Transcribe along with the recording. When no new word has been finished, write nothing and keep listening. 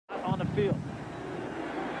field.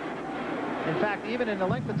 In fact, even in the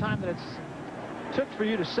length of time that it's took for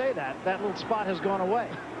you to say that, that little spot has gone away.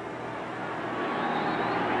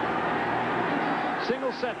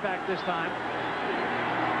 Single setback this time.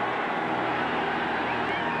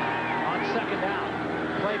 On second down.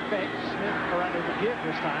 Play fake. Smith, or rather the give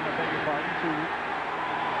this time, I beg your pardon, to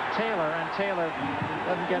Taylor, and Taylor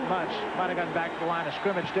doesn't get much. Might have gotten back to the line of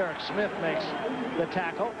scrimmage. Derek Smith makes the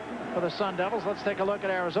tackle for the Sun Devils. Let's take a look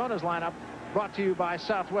at Arizona's lineup. Brought to you by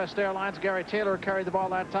Southwest Airlines. Gary Taylor carried the ball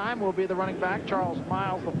that time. Will be the running back. Charles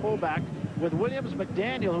Miles, the fullback, with Williams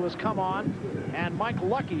McDaniel, who has come on, and Mike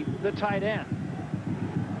Lucky, the tight end.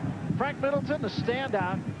 Frank Middleton, the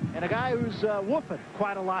standout, and a guy who's woofing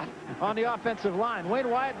quite a lot on the offensive line. Wayne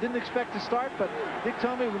Wyatt didn't expect to start, but Dick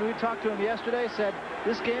told me when we talked to him yesterday, said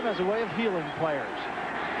this game has a way of healing players.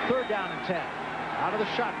 Third down and 10. Out of the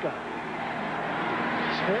shotgun.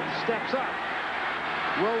 Smith steps up.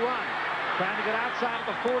 Will run. Trying to get outside of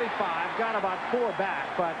the 45. Got about 4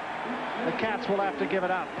 back, but the Cats will have to give it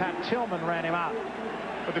up. Pat Tillman ran him out.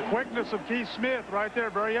 But the quickness of Keith Smith right there,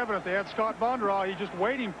 very evident. They had Scott Bonderaw. He just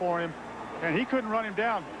waiting for him, and he couldn't run him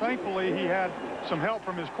down. Thankfully, he had some help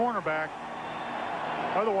from his cornerback.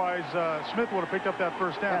 Otherwise, Smith would have picked up that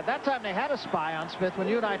first down. Yeah, that time they had a spy on Smith. When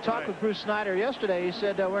you and I talked with Bruce Snyder yesterday, he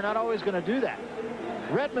said, we're not always going to do that.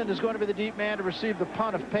 Redmond is going to be the deep man to receive the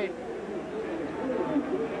punt of Payton.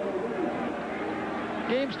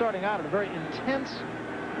 Game starting out at a very intense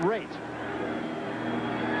rate.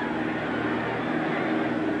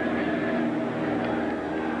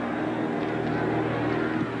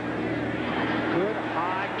 Good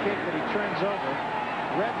high kick that he turns over.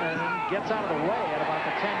 Redmond gets out of the way at about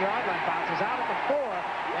the 10-yard line, bounces out at the 4,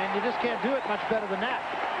 and you just can't do it much better than that.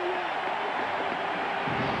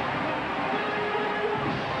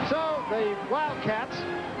 So the Wildcats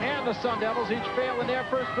and the Sun Devils each fail in their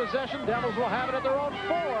first possession. Devils will have it at their own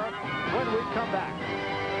 4 when we come back.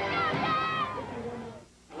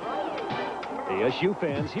 ASU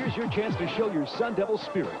fans, here's your chance to show your Sun Devil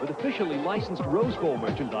spirit with officially licensed Rose Bowl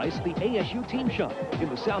merchandise at the ASU Team Shop in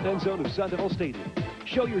the south end zone of Sun Devil Stadium.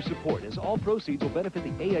 Show your support as all proceeds will benefit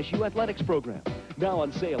the ASU athletics program. Now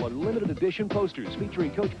on sale are limited edition posters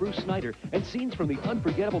featuring Coach Bruce Snyder and scenes from the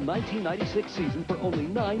unforgettable 1996 season for only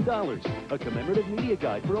 $9. A commemorative media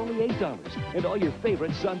guide for only $8. And all your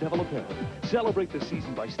favorite Sun Devil apparel. Celebrate the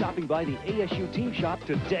season by stopping by the ASU Team Shop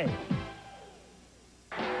today.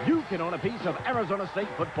 You can own a piece of Arizona State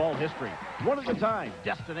football history. One at a time,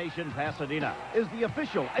 Destination Pasadena is the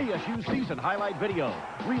official ASU season highlight video.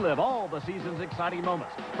 Relive all the season's exciting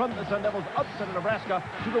moments, from the Sun Devils' upset in Nebraska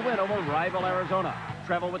to the win over rival Arizona.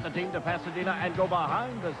 Travel with the team to Pasadena and go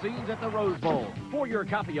behind the scenes at the Rose Bowl. For your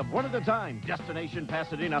copy of One at a Time, Destination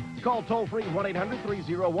Pasadena, call toll-free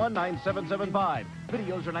 1-800-301-9775.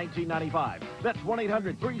 Videos are $19.95. That's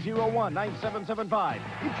 1-800-301-9775.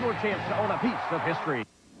 It's your chance to own a piece of history.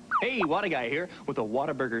 Hey, Wada Guy here with a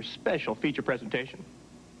Whataburger special feature presentation.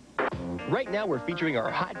 Right now, we're featuring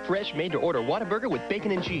our hot, fresh, made-to-order Whataburger with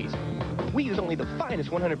bacon and cheese. We use only the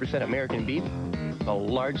finest 100% American beef, a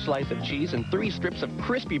large slice of cheese, and 3 strips of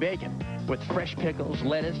crispy bacon with fresh pickles,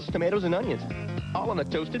 lettuce, tomatoes, and onions, all on a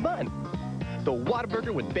toasted bun. The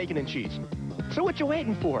Whataburger with bacon and cheese. So what you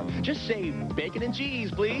waiting for? Just say bacon and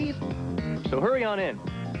cheese, please. So hurry on in.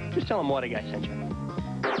 Just tell them Wada Guy sent you.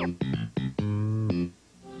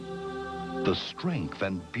 The strength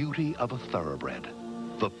and beauty of a thoroughbred,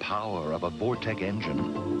 the power of a Vortec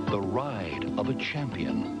engine, the ride of a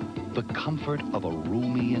champion, the comfort of a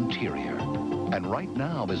roomy interior. And right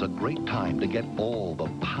now is a great time to get all the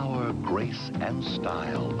power, grace, and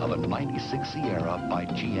style of a 96 Sierra by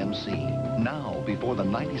GMC. Now, before the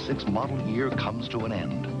 96 model year comes to an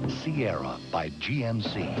end, Sierra by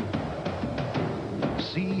GMC.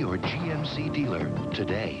 See your GMC dealer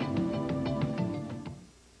today.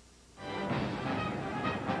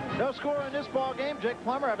 No score in this ball game. Jake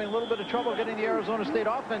Plummer having a little bit of trouble getting the Arizona State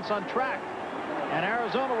offense on track. And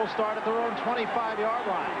Arizona will start at their own 25-yard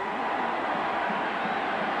line.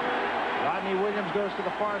 Rodney Williams goes to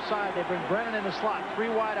the far side. They bring Brennan in the slot.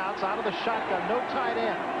 3 wideouts out of the shotgun. No tight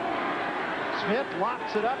end. Smith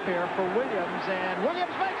locks it up here for Williams, and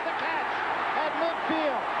Williams makes the catch at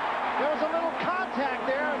midfield. There was a little contact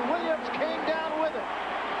there, and Williams came down with it.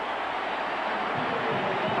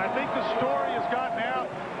 I think the story has gotten out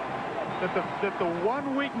that the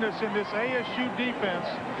one weakness in this ASU defense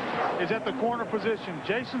is at the corner position.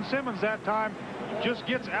 Jason Simmons that time just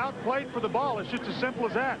gets outplayed for the ball. It's just as simple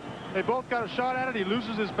as that. They both got a shot at it. He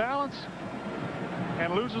loses his balance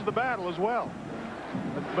and loses the battle as well.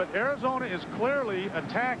 But Arizona is clearly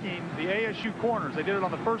attacking the ASU corners. They did it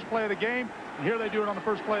on the first play of the game. And here they do it on the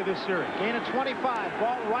first play of this series. Gain of 25.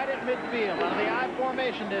 Ball right at midfield. Out of the I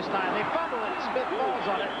formation this time. They fumble it. Smith falls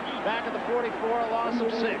on it. Back at the 44, a loss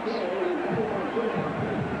of 6.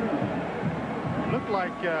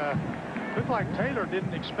 Looked like Taylor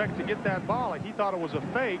didn't expect to get that ball. Like he thought it was a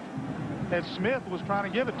fake as Smith was trying to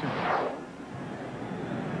give it to him.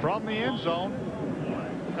 From the end zone.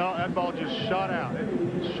 No, that ball just shot out.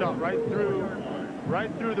 It shot right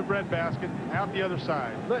through the breadbasket, out the other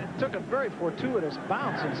side. But it took a very fortuitous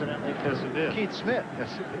bounce, incidentally, for Keith Smith.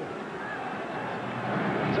 Yes, it did.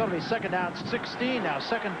 So it'll be second down, 16 now.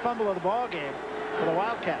 Second fumble of the ball game for the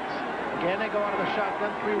Wildcats. Again, they go out of the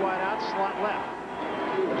shotgun, 3 wide out, slot left.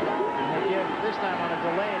 And they give this time on a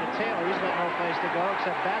delay to Taylor. He's got no place to go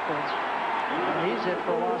except backwards. And he's hit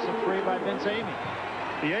for a loss of 3 by Vince Amy.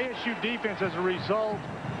 The ASU defense, as a result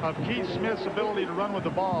of Keith Smith's ability to run with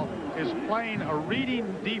the ball, is playing a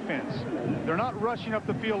reading defense. They're not rushing up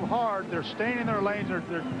the field hard. They're staying in their lanes.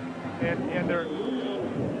 They're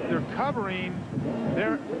covering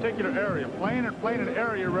their particular area, playing an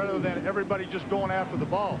area rather than everybody just going after the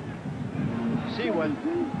ball. See what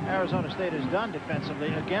Arizona State has done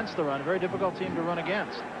defensively against the run. A very difficult team to run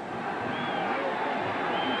against.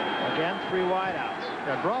 Again, 3 wide outs.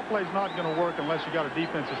 Yeah, draw play's not going to work unless you got a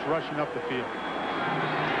defense that's rushing up the field.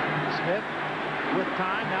 Smith with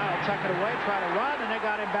time. Now he'll tuck it away, try to run, and they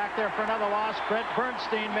got him back there for another loss. Brett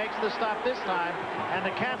Bernstein makes the stop this time, and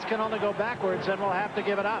the Cats can only go backwards and will have to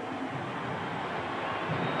give it up.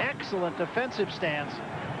 Excellent defensive stance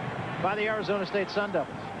by the Arizona State Sun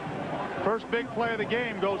Devils. First big play of the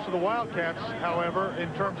game goes to the Wildcats, however,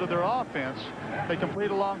 in terms of their offense. They complete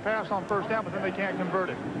a long pass on first down, but then they can't convert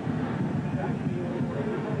it.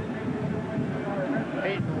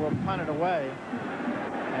 Peyton will punt it away,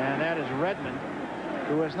 and that is Redmond,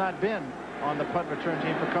 who has not been on the punt return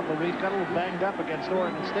team for a couple of weeks. Got a little banged up against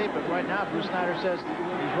Oregon State, but right now Bruce Snyder says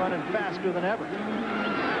he's running faster than ever.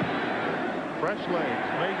 Fresh legs.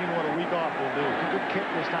 Amazing what a week off will do. Good kick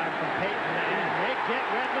this time from Peyton, and they get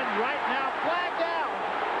Redmond right now flagged down.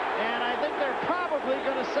 And I think they're probably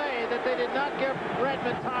going to say that they did not give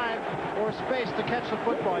Redmond time or space to catch the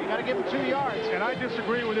football. You got to give him 2 yards. And I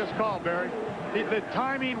disagree with this call, Barry. The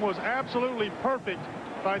timing was absolutely perfect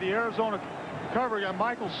by the Arizona coverage on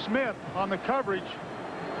Michael Smith on the coverage.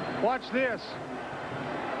 Watch this.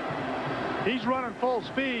 He's running full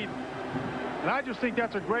speed, and I just think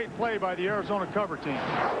that's a great play by the Arizona cover team.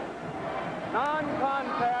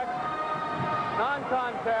 Non-contact,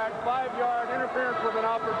 5-yard interference with an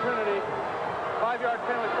opportunity, 5-yard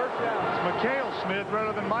penalty, first down. It's McHale Smith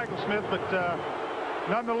rather than Michael Smith, but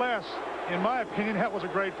nonetheless, in my opinion, that was a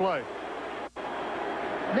great play.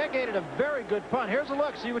 Negated a very good punt. Here's a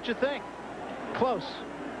look. See what you think. Close.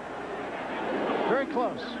 Very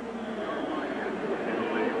close.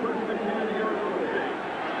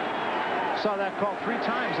 Saw that call 3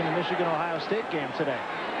 times in the Michigan-Ohio State game today.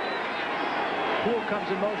 Poole comes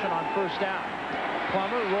in motion on first down.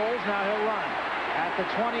 Plummer rolls. Now he'll run. At the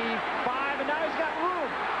 25, and now he's got room.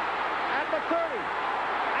 At the 30.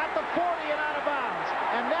 At the 40 and out of bounds.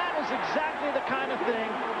 And that is exactly the kind of thing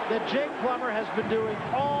that Jake Plummer has been doing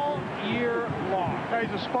all year long.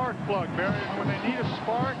 He's a spark plug, Barry. When they need a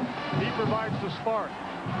spark, he provides the spark.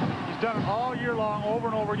 He's done it all year long, over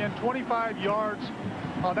and over again. 25 yards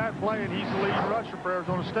on that play, and he's the leading rusher for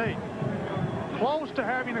Arizona State. Close to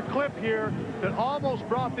having a clip here that almost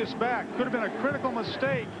brought this back. Could have been a critical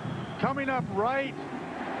mistake. Coming up right.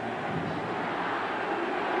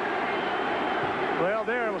 Well,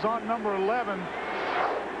 there it was on number 11.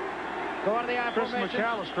 Go on to the I Chris formation.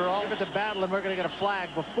 McAllister. Give it to Battle, and we're going to get a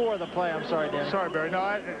flag before the play. I'm sorry, Dan. Sorry, Barry. No,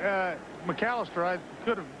 McAllister,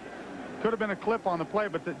 could have been a clip on the play,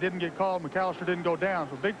 but that didn't get called. McAllister didn't go down.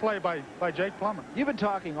 So big play by Jake Plummer. You've been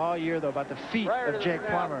talking all year, though, about the feet of Jake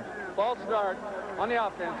Plummer. False start on the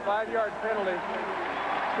offense, 5-yard penalty,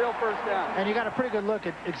 still first down. And you got a pretty good look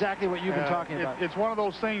at exactly what you've been talking about. It's one of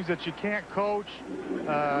those things that you can't coach.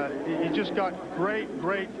 He just got great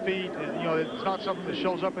feet. You know, it's not something that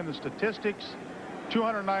shows up in the statistics.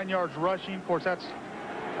 209 yards rushing. Of course, that's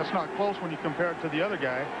not close when you compare it to the other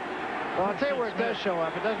guy. Well, I'll tell you where it does show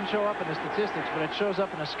up. It doesn't show up in the statistics, but it shows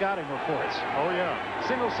up in the scouting reports. Oh, yeah.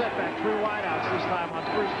 Single setback, 3 wideouts this time on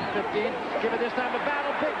 1st and 15. Give it this time to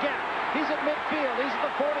Battle. Big gap. He's at midfield. He's at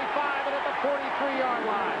the 45 and at the 43-yard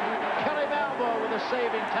line. Kelly Malvo with a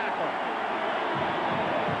saving tackle.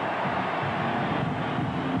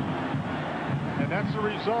 And that's the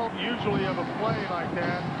result usually of a play like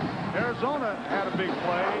that. Arizona had a big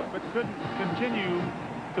play, but couldn't continue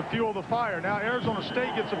to fuel the fire. Now Arizona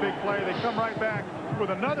State gets a big play. They come right back with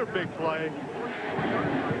another big play.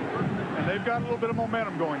 And they've got a little bit of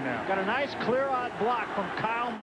momentum going now. Got a nice clear-out block from Kyle.